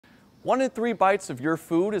1 in 3 bites of your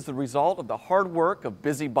food is the result of the hard work of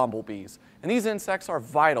busy bumblebees. And these insects are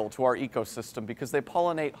vital to our ecosystem because they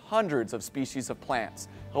pollinate hundreds of species of plants.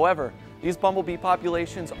 However, these bumblebee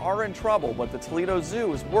populations are in trouble, but the Toledo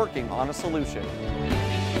Zoo is working on a solution.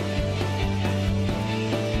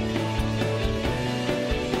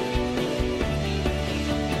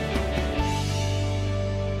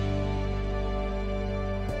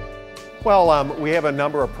 Well, we have a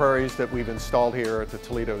number of prairies that we've installed here at the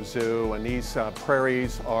Toledo Zoo, and these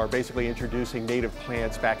prairies are basically introducing native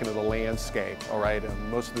plants back into the landscape, all right?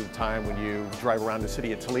 Most of the time when you drive around the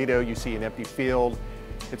city of Toledo, you see an empty field.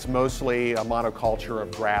 It's mostly a monoculture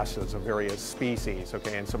of grasses of various species,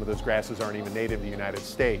 okay? And some of those grasses aren't even native to the United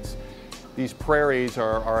States. These prairies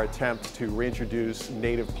are our attempt to reintroduce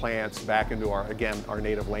native plants back into our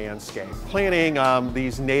native landscape. Planting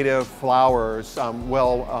these native flowers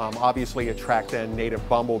will obviously attract then native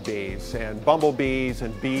bumblebees. And bumblebees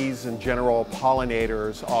and bees in general,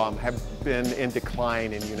 pollinators, have been in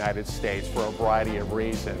decline in the United States for a variety of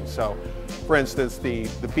reasons. So, for instance, the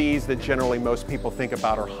bees that generally most people think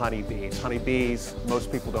about are honeybees. Honeybees, most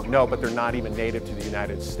people don't know, but they're not even native to the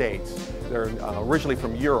United States. They're originally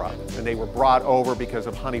from Europe, and they were brought over because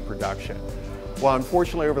of honey production. Well,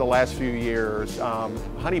 unfortunately, over the last few years,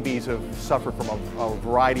 honeybees have suffered from a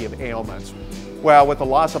variety of ailments. Well, with the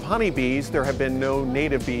loss of honeybees, there have been no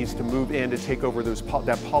native bees to move in to take over that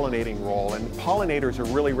pollinating role. And pollinators are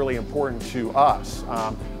really, really important to us.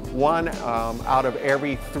 One out of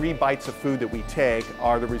every 3 bites of food that we take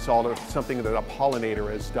are the result of something that a pollinator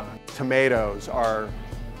has done. Tomatoes are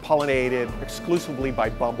pollinated exclusively by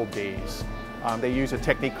bumblebees. They use a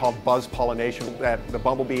technique called buzz pollination, that the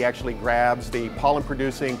bumblebee actually grabs the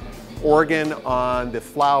pollen-producing organ on the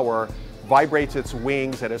flower, vibrates its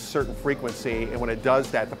wings at a certain frequency, and when it does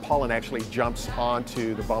that, the pollen actually jumps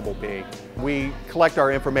onto the bumblebee. We collect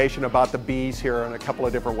our information about the bees here in a couple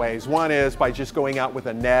of different ways. One is by just going out with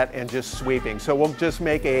a net and just sweeping. So we'll just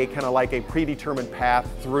make a kind of like a predetermined path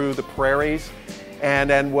through the prairies, and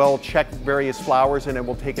then we'll check various flowers, and then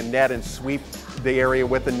we'll take a net and sweep the area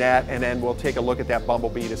with the net, and then we'll take a look at that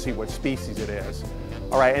bumblebee to see what species it is.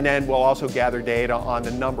 All right, and then we'll also gather data on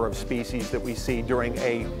the number of species that we see during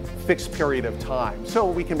a fixed period of time, so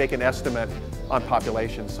we can make an estimate on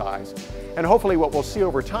population size. And hopefully what we'll see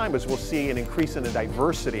over time is we'll see an increase in the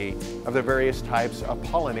diversity of the various types of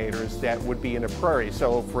pollinators that would be in the prairie.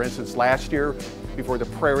 So for instance, last year, before the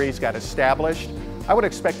prairies got established, I would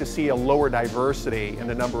expect to see a lower diversity in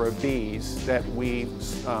the number of bees that we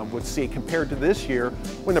would see compared to this year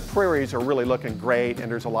when the prairies are really looking great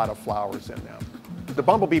and there's a lot of flowers in them. The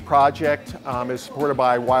Bumblebee Project is supported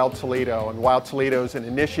by Wild Toledo, and Wild Toledo is an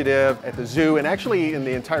initiative at the zoo and actually in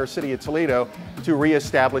the entire city of Toledo to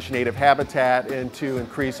reestablish native habitat and to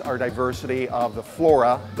increase our diversity of the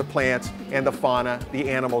flora, the plants, and the fauna, the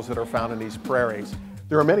animals that are found in these prairies.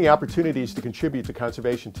 There are many opportunities to contribute to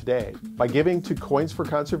conservation today. By giving to Coins for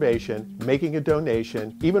Conservation, making a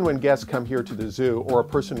donation, even when guests come here to the zoo or a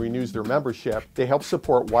person renews their membership, they help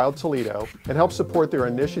support Wild Toledo and help support their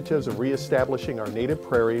initiatives of reestablishing our native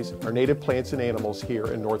prairies, our native plants and animals here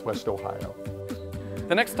in Northwest Ohio.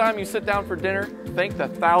 The next time you sit down for dinner, thank the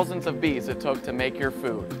thousands of bees it took to make your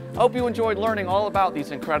food. I hope you enjoyed learning all about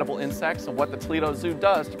these incredible insects and what the Toledo Zoo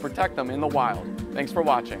does to protect them in the wild. Thanks for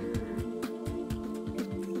watching.